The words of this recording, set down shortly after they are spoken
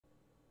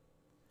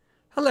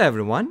Hello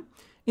everyone.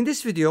 In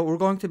this video we're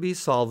going to be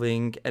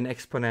solving an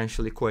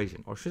exponential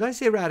equation, or should I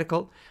say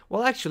radical?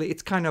 Well, actually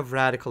it's kind of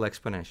radical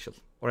exponential,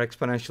 or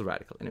exponential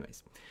radical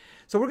anyways.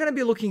 So we're going to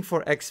be looking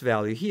for x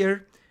value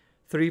here,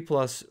 3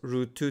 plus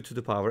root 2 to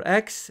the power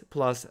x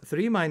plus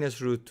 3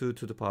 minus root 2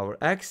 to the power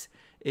x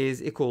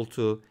is equal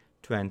to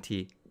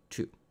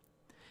 22.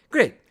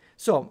 Great.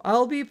 So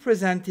I'll be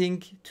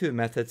presenting two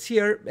methods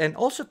here and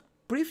also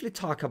briefly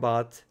talk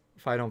about,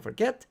 if I don't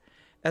forget,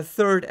 a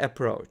third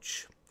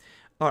approach.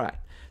 All right,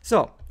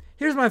 so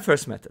here's my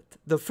first method.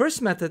 The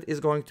first method is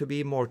going to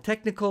be more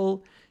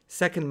technical.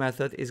 Second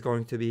method is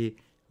going to be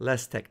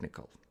less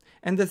technical.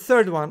 And the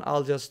third one,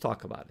 I'll just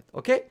talk about it,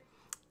 okay?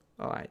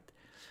 All right.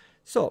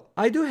 So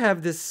I do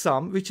have this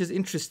sum, which is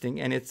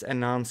interesting, and it's a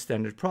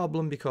non-standard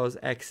problem because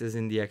x is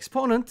in the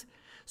exponent.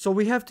 So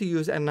we have to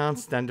use a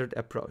non-standard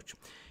approach.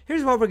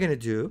 Here's what we're going to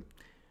do.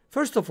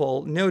 First of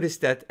all, notice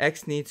that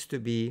x needs to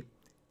be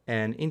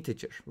an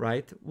integer,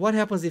 right? What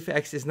happens if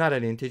x is not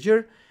an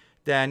integer?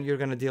 Then you're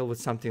going to deal with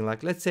something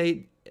like, let's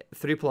say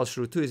 3 plus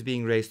root 2 is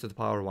being raised to the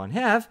power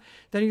 1/2.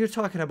 Then you're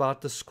talking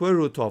about the square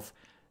root of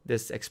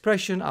this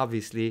expression.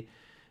 Obviously,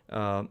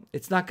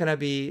 it's not going to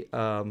be,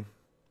 the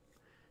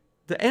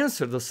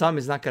answer, the sum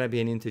is not going to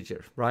be an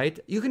integer, right?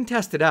 You can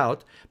test it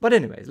out. But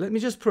anyways, let me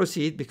just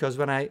proceed because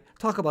when I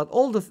talk about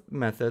all the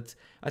methods,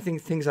 I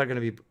think things are going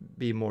to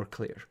be more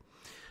clear.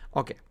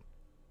 Okay,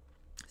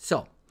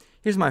 so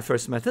here's my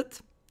first method.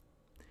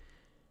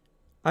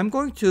 I'm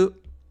going to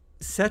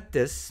set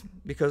this,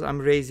 because I'm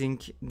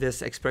raising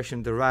this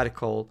expression, the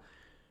radical,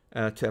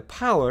 to a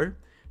power.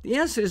 The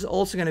answer is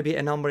also going to be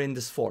a number in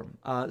this form.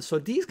 So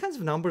these kinds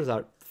of numbers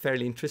are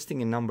fairly interesting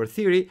in number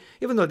theory.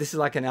 Even though this is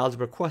like an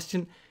algebra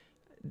question,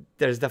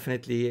 there's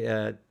definitely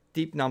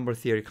deep number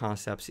theory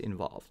concepts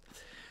involved.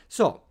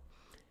 So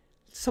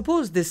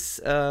suppose this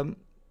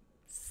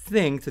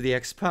thing to the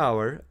x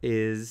power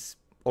is,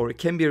 or it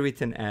can be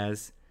written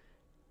as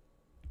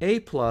a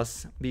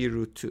plus b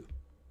root 2.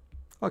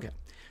 Okay.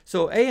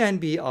 So a and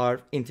b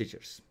are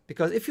integers,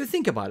 because if you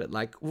think about it,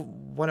 like,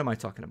 what am I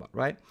talking about,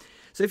 right?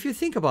 So if you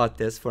think about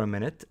this for a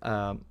minute,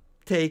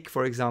 take,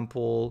 for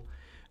example,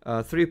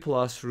 3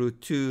 plus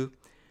root 2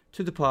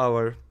 to the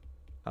power,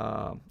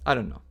 I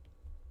don't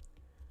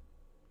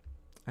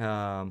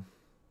know,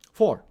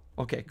 4.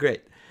 Okay,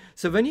 great.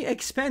 So when you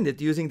expand it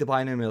using the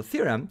binomial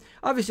theorem,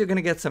 obviously you're going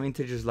to get some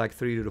integers like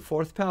 3 to the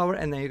 4th power,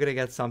 and then you're going to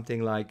get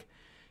something like,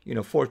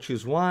 4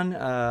 choose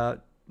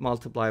 1,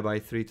 multiply by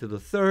 3 to the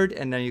 3rd,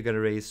 and then you're going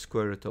to raise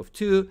square root of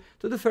 2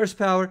 to the 1st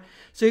power.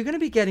 So you're going to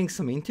be getting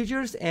some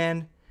integers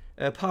and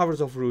powers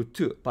of root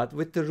 2. But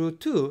with the root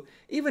 2,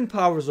 even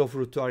powers of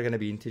root 2 are going to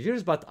be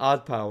integers, but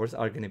odd powers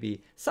are going to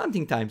be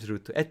something times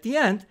root 2. At the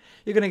end,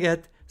 you're going to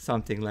get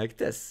something like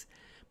this.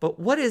 But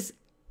what is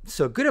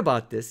so good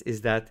about this is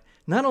that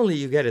not only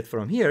you get it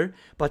from here,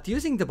 but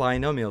using the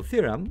binomial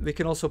theorem, we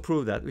can also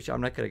prove that, which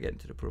I'm not going to get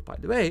into the proof, by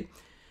the way.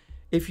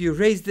 If you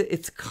raise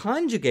its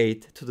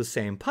conjugate to the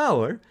same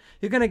power,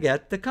 you're going to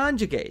get the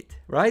conjugate,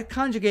 right?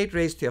 Conjugate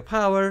raised to a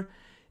power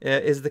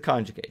is the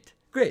conjugate.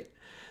 Great.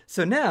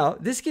 So now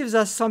this gives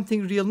us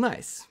something real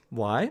nice.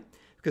 Why?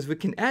 Because we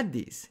can add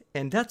these,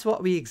 and that's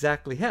what we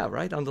exactly have,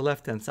 right, on the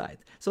left-hand side.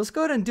 So let's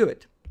go ahead and do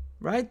it,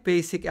 right?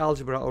 Basic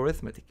algebra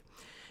arithmetic.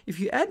 If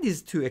you add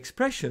these two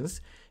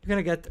expressions, you're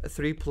going to get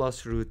 3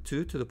 plus root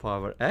 2 to the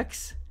power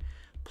x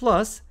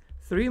plus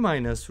 3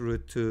 minus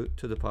root 2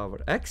 to the power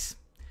x.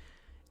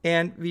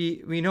 And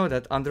we know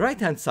that on the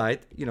right-hand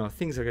side,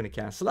 things are going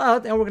to cancel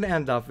out, and we're going to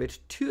end up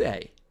with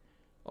 2a.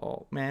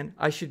 Oh, man,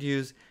 I should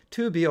use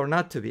 2b or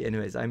not 2b.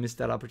 Anyways, I missed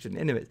that opportunity.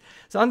 Anyways,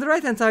 so on the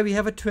right-hand side, we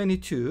have a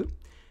 22.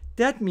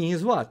 That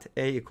means what?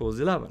 A equals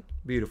 11.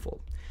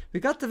 Beautiful. We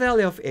got the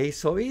value of a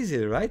so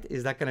easily, right?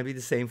 Is that going to be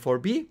the same for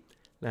b?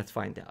 Let's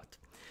find out.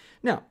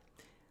 Now,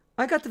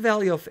 I got the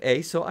value of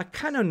a, so I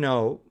kind of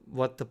know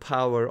what the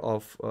power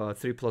of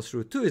 3 plus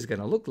root 2 is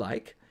going to look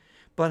like.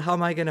 But how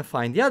am I going to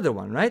find the other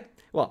one, right?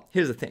 Well,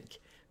 here's the thing.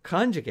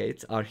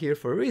 Conjugates are here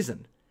for a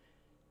reason.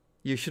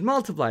 You should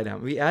multiply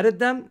them. We added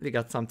them. We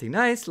got something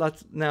nice.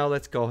 Now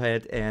let's go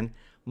ahead and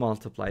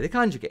multiply the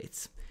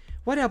conjugates.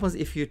 What happens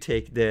if you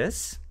take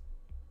this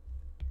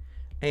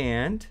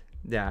and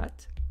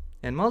that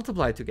and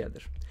multiply together?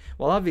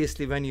 Well,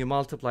 obviously, when you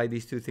multiply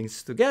these two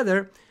things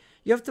together,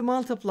 you have to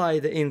multiply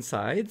the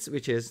insides,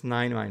 which is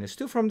 9 minus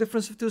 2 from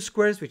difference of two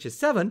squares, which is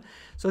 7.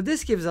 So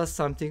this gives us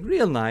something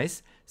real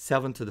nice,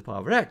 7 to the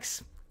power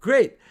x.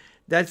 Great.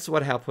 That's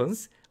what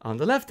happens on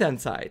the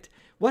left-hand side.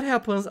 What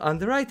happens on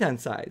the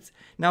right-hand side?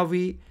 Now,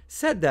 we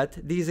said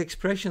that these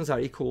expressions are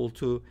equal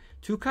to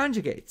two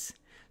conjugates.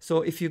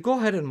 So if you go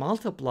ahead and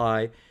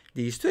multiply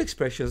these two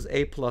expressions,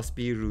 a plus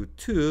b root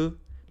 2,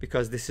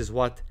 because this is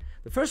what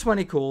the first one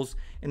equals,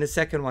 and the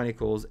second one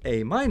equals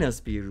a minus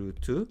b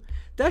root 2,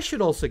 that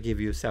should also give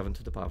you 7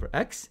 to the power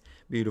x.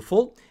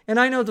 Beautiful. And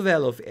I know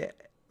the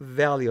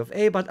value of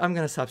a, but I'm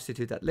going to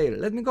substitute that later.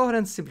 Let me go ahead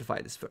and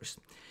simplify this first.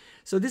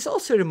 So this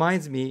also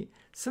reminds me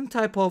some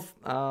type of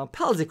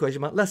Pell's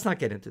equation, but let's not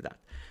get into that.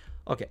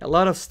 Okay, a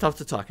lot of stuff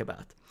to talk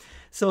about.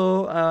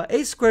 So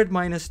a squared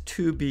minus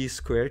 2b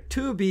squared.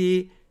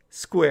 2b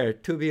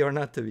squared, to be or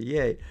not to be,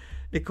 yay,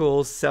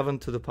 equals 7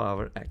 to the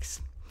power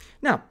x.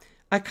 Now,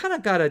 I kind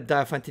of got a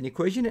Diophantine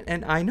equation,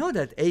 and I know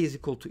that a is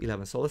equal to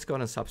 11. So let's go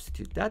ahead and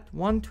substitute that.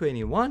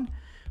 121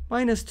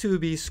 minus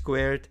 2b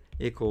squared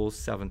equals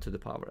 7 to the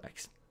power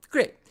x.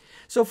 Great.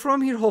 So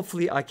from here,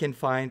 hopefully, I can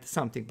find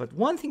something. But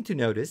one thing to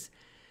notice,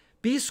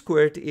 b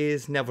squared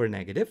is never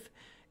negative.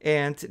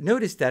 And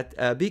notice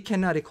that b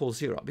cannot equal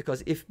 0.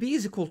 Because if b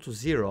is equal to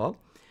 0,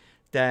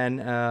 then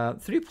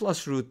 3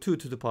 plus root 2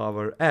 to the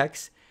power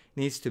x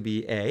needs to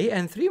be a.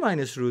 And 3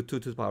 minus root 2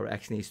 to the power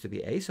x needs to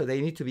be a. So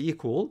they need to be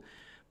equal.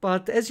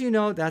 But as you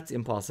know, that's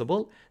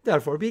impossible.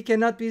 Therefore, b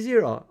cannot be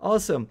 0.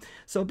 Awesome.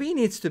 So b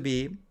needs to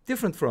be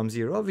different from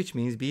 0, which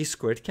means b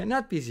squared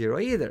cannot be 0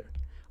 either.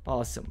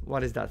 Awesome.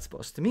 What is that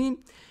supposed to mean?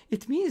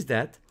 It means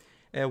that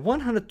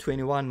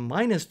 121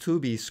 minus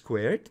 2b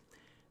squared,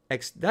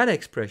 that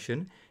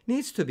expression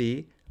needs to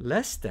be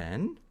less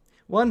than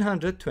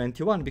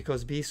 121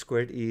 because b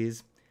squared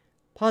is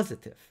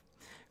positive.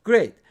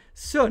 Great.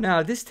 So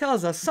now this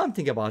tells us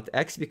something about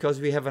x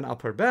because we have an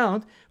upper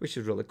bound, which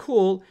is really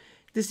cool.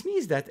 This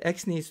means that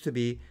x needs to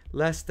be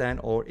less than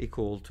or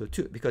equal to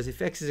 2. Because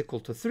if x is equal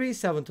to 3,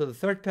 7 to the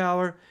third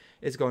power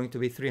is going to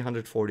be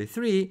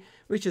 343,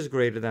 which is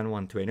greater than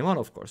 121,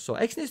 of course. So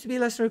x needs to be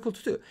less than or equal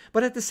to 2.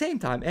 But at the same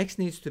time, x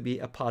needs to be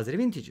a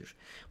positive integer.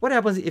 What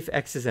happens if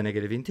x is a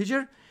negative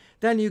integer?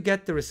 Then you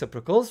get the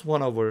reciprocals,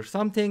 1 over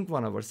something,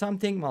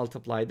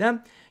 multiply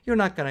them. You're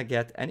not going to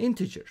get an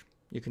integer.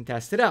 You can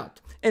test it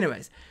out.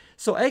 Anyways,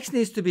 so x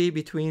needs to be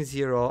between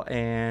 0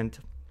 and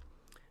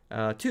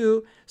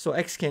 2, so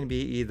x can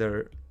be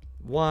either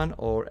 1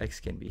 or x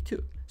can be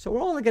 2. So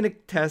we're only going to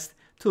test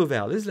two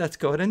values. Let's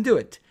go ahead and do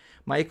it.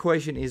 My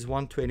equation is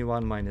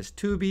 121 minus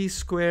 2b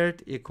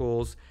squared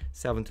equals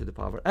 7 to the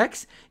power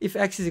x. If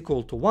x is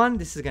equal to 1,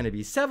 this is going to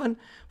be 7.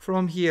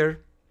 From here,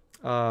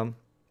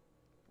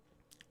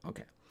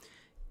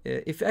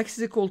 if x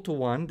is equal to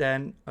 1,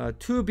 then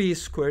 2b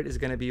squared is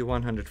going to be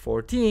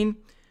 114.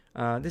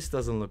 This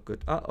doesn't look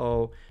good.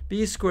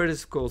 B squared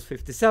is equals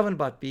 57,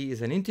 but b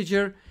is an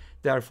integer.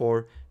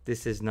 Therefore,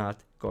 this is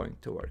not going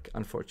to work,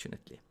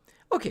 unfortunately.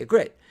 Okay,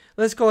 great.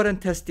 Let's go ahead and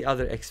test the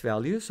other x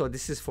value. So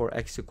this is for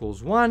x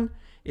equals 1.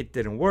 It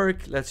didn't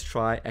work. Let's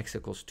try x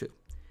equals 2.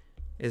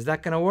 Is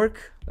that going to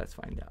work? Let's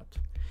find out.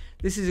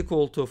 This is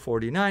equal to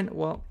 49.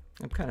 Well,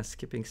 I'm kind of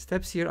skipping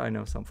steps here. I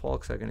know some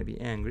folks are going to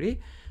be angry.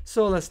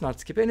 So let's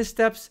not skip any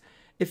steps.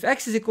 If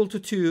x is equal to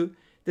 2,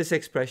 this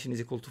expression is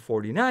equal to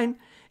 49.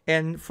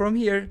 And from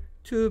here,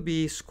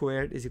 2b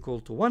squared is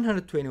equal to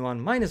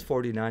 121 minus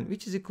 49,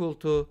 which is equal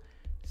to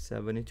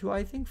 72,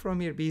 I think. From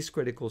here, b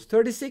squared equals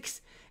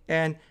 36,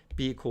 and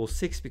b equals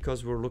 6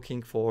 because we're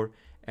looking for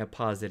a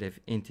positive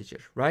integer,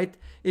 right?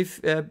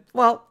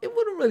 Well, it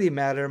wouldn't really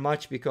matter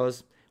much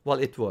because, well,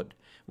 it would.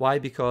 Why?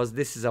 Because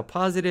this is a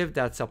positive,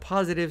 that's a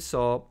positive,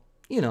 so,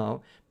 you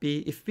know,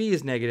 if b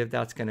is negative,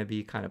 that's going to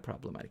be kind of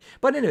problematic.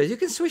 But anyways, you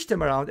can switch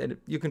them around and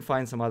you can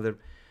find some other,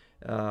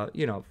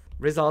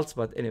 results.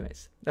 But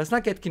anyways, let's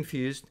not get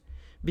confused.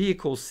 b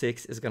equals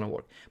 6 is going to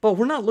work. But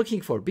we're not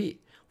looking for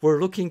b. We're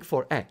looking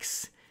for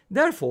x.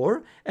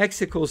 Therefore,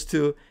 x equals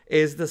 2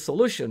 is the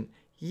solution.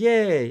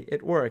 Yay,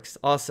 it works.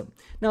 Awesome.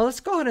 Now, let's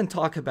go ahead and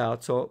talk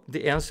about, so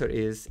the answer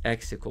is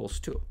x equals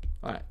 2.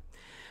 All right.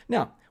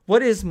 Now,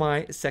 what is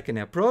my second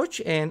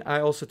approach? And I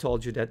also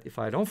told you that if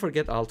I don't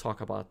forget, I'll talk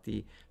about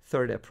the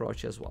third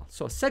approach as well.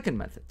 So, second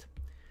method.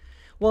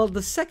 Well,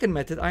 the second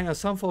method, I know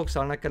some folks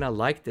are not going to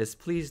like this.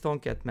 Please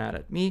don't get mad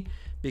at me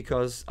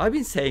because I've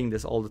been saying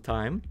this all the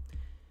time.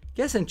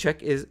 Guess and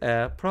check is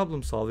a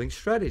problem-solving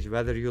strategy,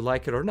 whether you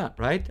like it or not,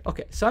 right?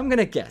 Okay, so I'm going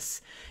to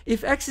guess.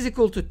 If x is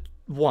equal to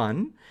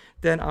 1,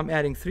 then I'm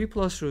adding 3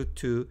 plus root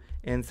 2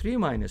 and 3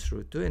 minus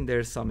root 2, and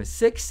their sum is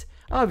 6.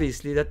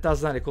 Obviously, that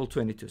does not equal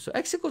 22. So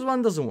x equals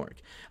 1 doesn't work.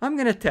 I'm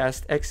going to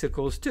test x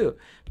equals 2.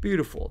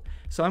 Beautiful.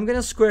 So I'm going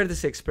to square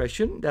this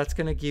expression. That's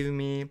going to give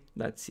me,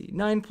 let's see,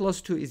 9 plus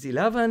 2 is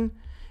 11,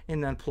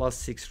 and then plus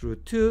 6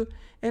 root 2.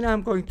 And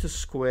I'm going to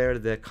square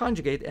the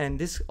conjugate, and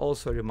this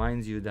also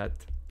reminds you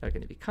that they're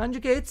going to be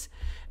conjugates,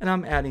 and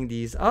I'm adding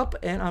these up,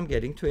 and I'm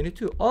getting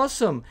 22.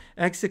 Awesome.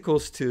 X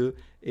equals 2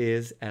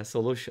 is a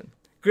solution.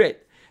 Great.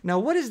 Now,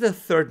 what is the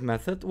third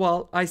method?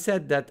 Well, I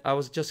said that I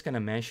was just going to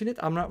mention it.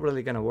 I'm not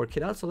really going to work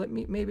it out, so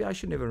maybe I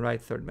shouldn't even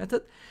write third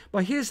method.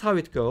 But here's how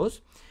it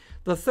goes.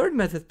 The third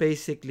method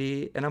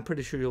basically, and I'm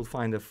pretty sure you'll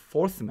find the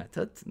fourth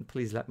method, and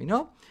please let me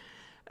know.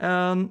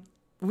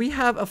 We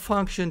have a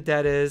function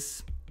that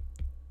is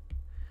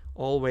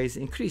always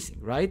increasing,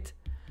 right?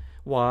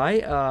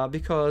 Why?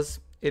 Because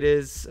it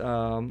is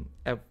an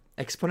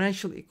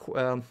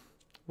exponential,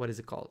 what is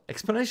it called?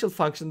 Exponential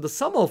function, the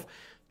sum of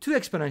two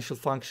exponential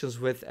functions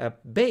with a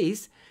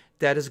base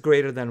that is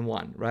greater than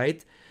 1,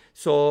 right?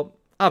 So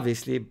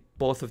obviously,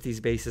 both of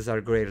these bases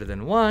are greater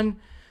than 1.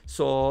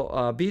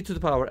 So b to the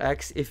power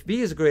x, if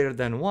b is greater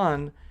than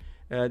 1,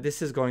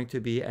 this is going to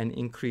be an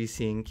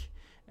increasing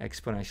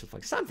exponential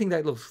function, something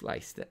that looks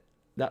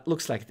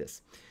like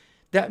this.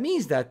 That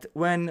means that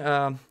when,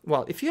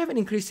 well, if you have an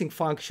increasing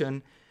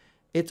function,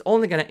 it's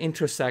only going to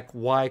intersect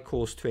y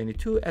equals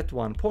 22 at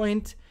one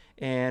point.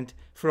 And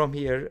from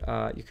here,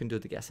 you can do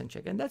the guess and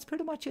check. And that's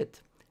pretty much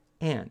it.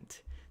 And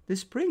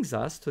this brings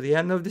us to the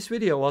end of this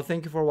video. Well,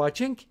 thank you for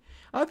watching.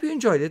 I hope you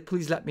enjoyed it.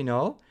 Please let me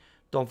know.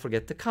 Don't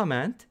forget to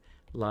comment,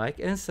 like,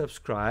 and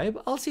subscribe.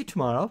 I'll see you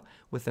tomorrow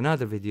with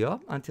another video.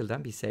 Until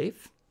then, be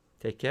safe,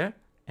 take care,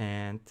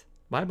 and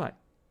bye-bye.